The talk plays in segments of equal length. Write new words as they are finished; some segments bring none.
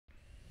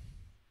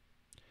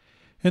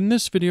In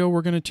this video,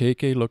 we're going to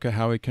take a look at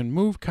how we can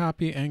move,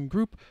 copy, and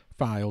group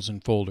files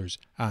and folders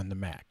on the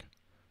Mac.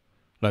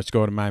 Let's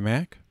go to my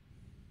Mac.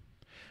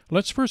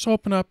 Let's first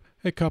open up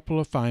a couple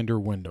of Finder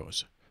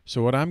windows.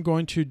 So what I'm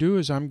going to do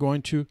is I'm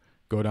going to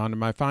go down to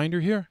my Finder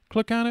here,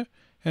 click on it,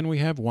 and we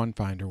have one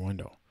Finder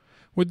window.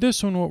 With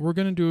this one, what we're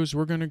going to do is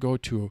we're going to go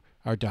to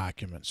our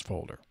Documents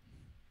folder.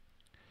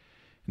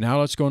 Now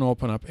let's go and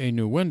open up a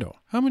new window.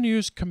 I'm going to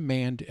use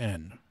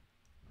Command-N.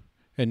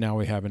 And now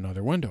we have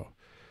another window.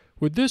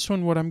 With this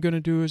one, what I'm going to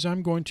do is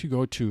I'm going to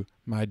go to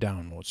my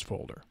Downloads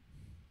folder.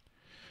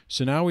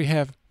 So now we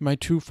have my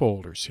two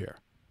folders here.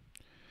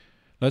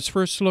 Let's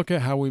first look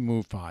at how we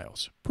move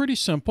files. Pretty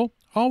simple.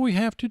 All we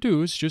have to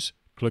do is just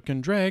click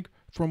and drag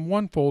from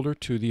one folder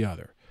to the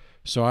other.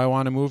 So I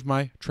want to move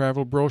my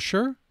travel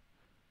brochure.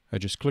 I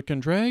just click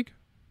and drag,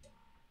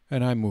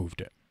 and I moved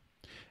it.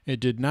 It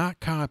did not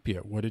copy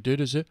it. What it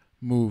did is it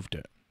moved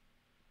it.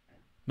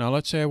 Now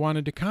let's say I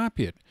wanted to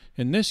copy it.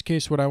 In this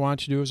case, what I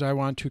want to do is I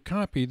want to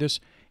copy this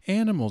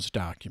animals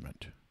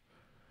document.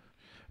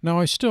 Now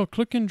I still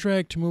click and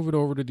drag to move it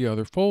over to the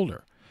other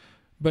folder.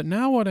 But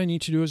now what I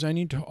need to do is I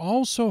need to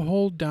also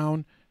hold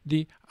down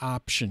the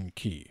Option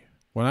key.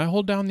 When I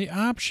hold down the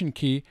Option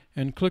key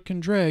and click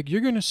and drag,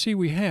 you're going to see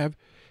we have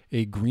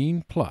a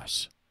green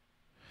plus.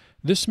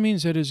 This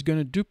means that it's going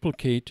to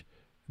duplicate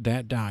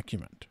that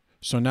document.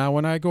 So now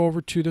when I go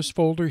over to this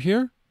folder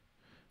here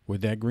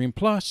with that green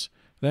plus,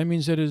 that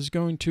means that it is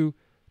going to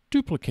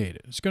duplicate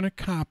it. It's going to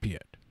copy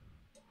it.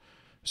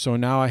 So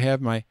now I have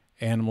my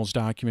animals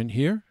document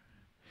here,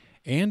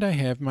 and I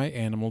have my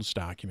animals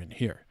document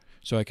here.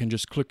 So I can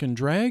just click and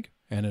drag,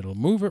 and it'll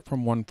move it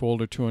from one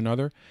folder to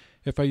another.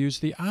 If I use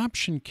the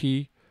Option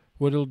key,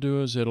 what it'll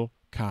do is it'll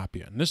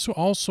copy it. And this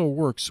also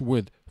works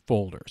with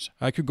folders.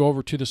 I could go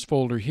over to this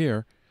folder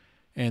here,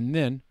 and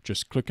then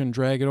just click and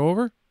drag it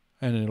over,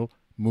 and it'll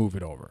move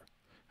it over.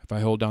 If I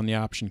hold down the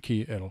Option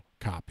key, it'll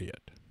copy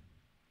it.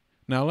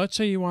 Now let's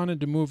say you wanted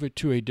to move it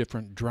to a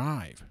different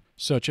drive,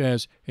 such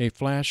as a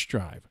flash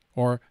drive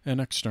or an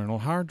external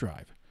hard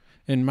drive.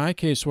 In my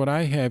case, what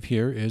I have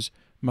here is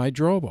my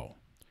Drobo.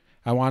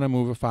 I want to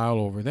move a file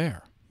over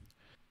there.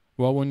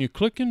 Well, when you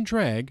click and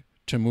drag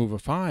to move a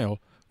file,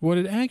 what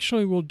it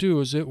actually will do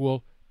is it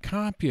will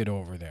copy it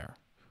over there.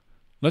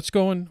 Let's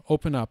go and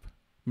open up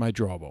my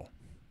Drobo.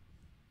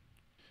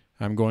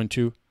 I'm going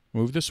to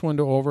move this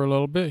window over a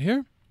little bit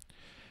here.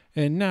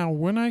 And now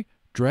when I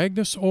drag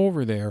this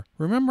over there,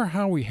 remember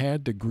how we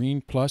had the green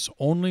plus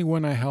only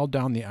when I held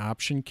down the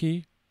Option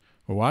key?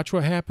 Well, watch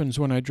what happens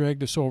when I drag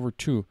this over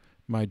to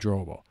my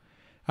Drobo.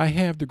 I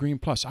have the green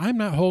plus. I'm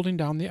not holding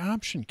down the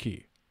Option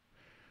key.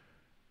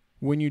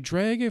 When you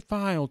drag a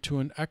file to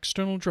an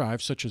external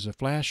drive, such as a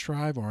flash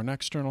drive or an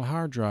external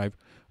hard drive,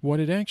 what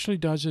it actually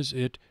does is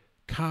it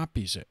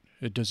copies it.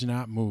 It does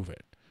not move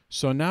it.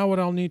 So now what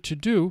I'll need to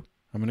do,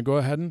 I'm going to go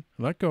ahead and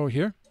let go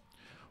here.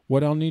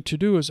 What I'll need to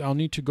do is I'll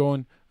need to go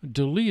and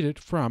delete it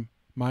from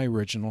my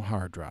original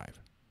hard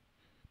drive,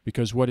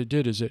 because what it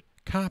did is it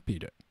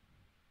copied it.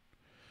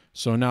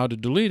 So now to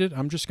delete it,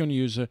 I'm just going to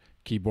use a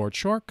keyboard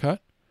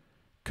shortcut,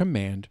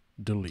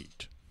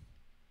 Command-Delete.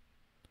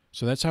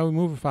 So that's how we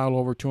move a file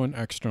over to an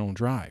external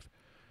drive.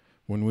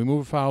 When we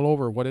move a file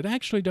over, what it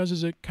actually does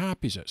is it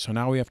copies it. So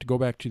now we have to go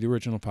back to the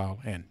original file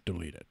and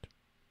delete it.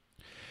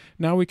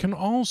 Now we can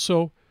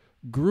also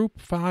group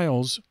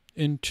files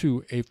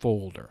into a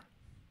folder.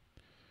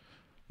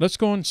 Let's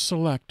go and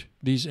select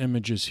these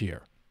images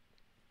here.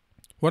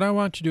 What I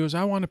want to do is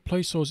I want to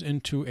place those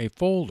into a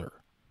folder.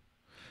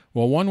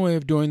 Well, one way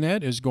of doing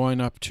that is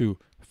going up to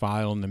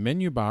File in the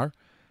menu bar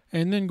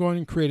and then going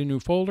and create a new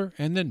folder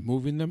and then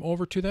moving them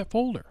over to that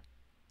folder.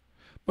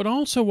 But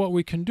also what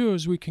we can do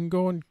is we can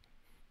go and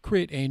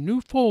create a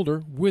new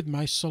folder with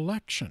my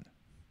selection.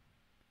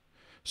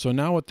 So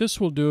now what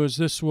this will do is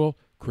this will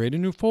create a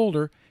new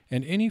folder,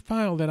 and any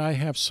file that I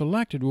have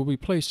selected will be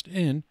placed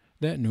in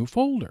that new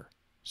folder.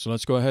 So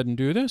let's go ahead and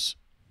do this.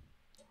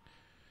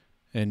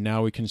 And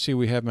now we can see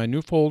we have my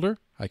new folder.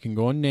 I can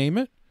go and name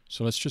it.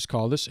 So let's just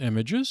call this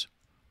Images.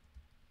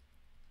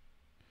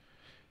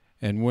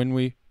 And when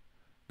we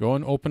go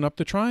and open up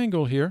the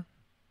triangle here,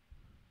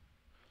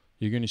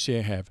 you're going to see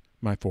I have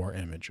my 4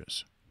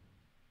 images.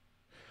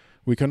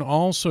 We can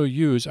also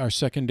use our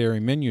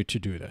secondary menu to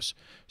do this.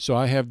 So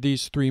I have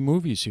these 3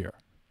 movies here.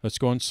 Let's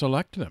go and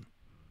select them.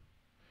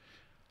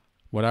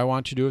 What I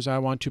want to do is I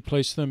want to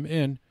place them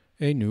in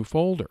a new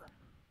folder.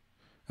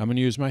 I'm going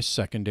to use my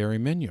secondary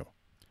menu.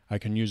 I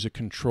can use a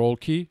Control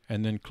key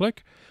and then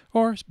click,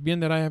 or being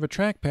that I have a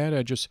trackpad,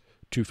 I just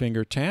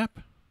 2-finger tap,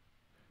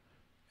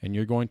 and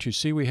you're going to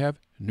see we have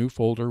new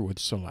folder with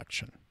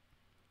selection.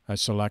 I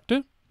select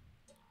it,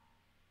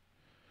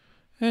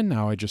 and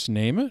now I just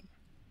name it,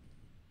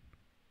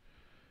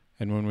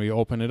 and when we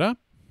open it up,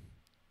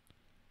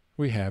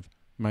 we have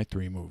my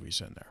 3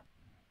 movies in there.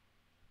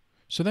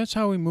 So that's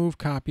how we move,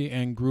 copy,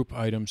 and group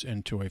items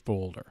into a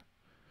folder.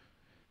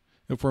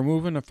 If we're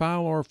moving a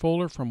file or a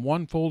folder from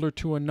one folder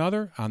to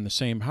another on the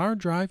same hard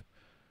drive,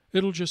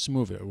 it'll just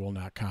move it. It will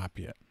not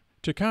copy it.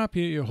 To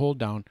copy it, you hold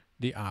down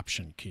the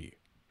Option key.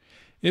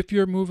 If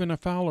you're moving a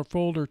file or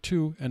folder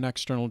to an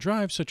external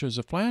drive, such as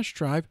a flash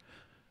drive,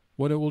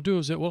 what it will do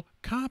is it will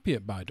copy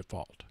it by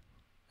default.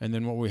 And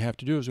then what we have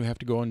to do is we have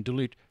to go and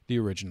delete the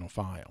original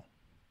file.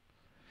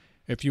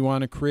 If you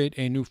want to create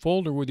a new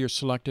folder with your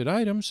selected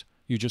items,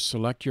 you just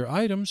select your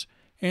items,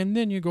 and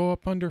then you go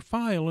up under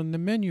File in the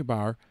menu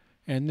bar,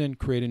 and then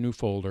create a new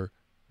folder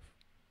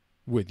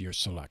with your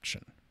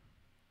selection.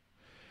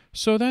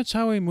 So that's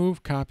how we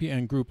move, copy,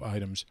 and group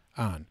items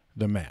on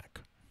the Mac.